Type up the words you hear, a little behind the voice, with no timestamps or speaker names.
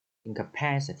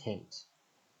Incapacitate.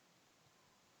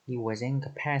 He was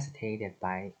incapacitated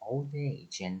by old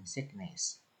age and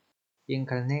sickness.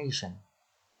 Inclination.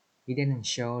 He didn't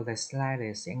show the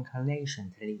slightest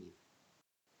inclination to leave.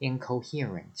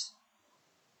 Incoherent.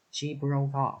 She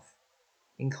broke off,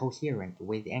 incoherent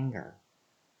with anger.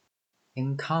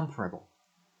 Incomparable.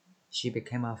 She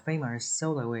became a famous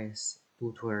soloist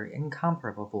due to her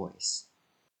incomparable voice.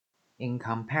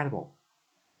 Incompatible.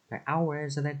 The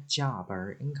hours of that job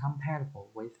are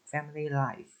incompatible with family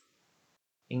life.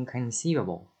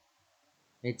 Inconceivable.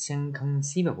 It's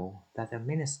inconceivable that the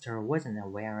minister wasn't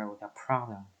aware of the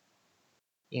problem.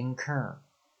 Incur.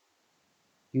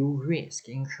 You risk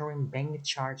incurring bank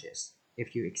charges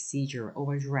if you exceed your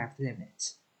overdraft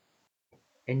limit.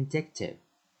 Indicative.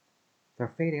 The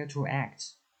failure to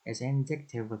act is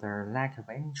indicative of their lack of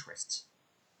interest.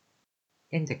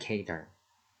 Indicator.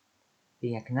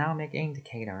 The economic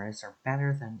indicators are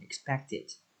better than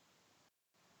expected.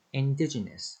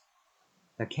 Indigenous.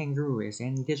 The kangaroo is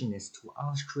indigenous to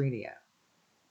Australia.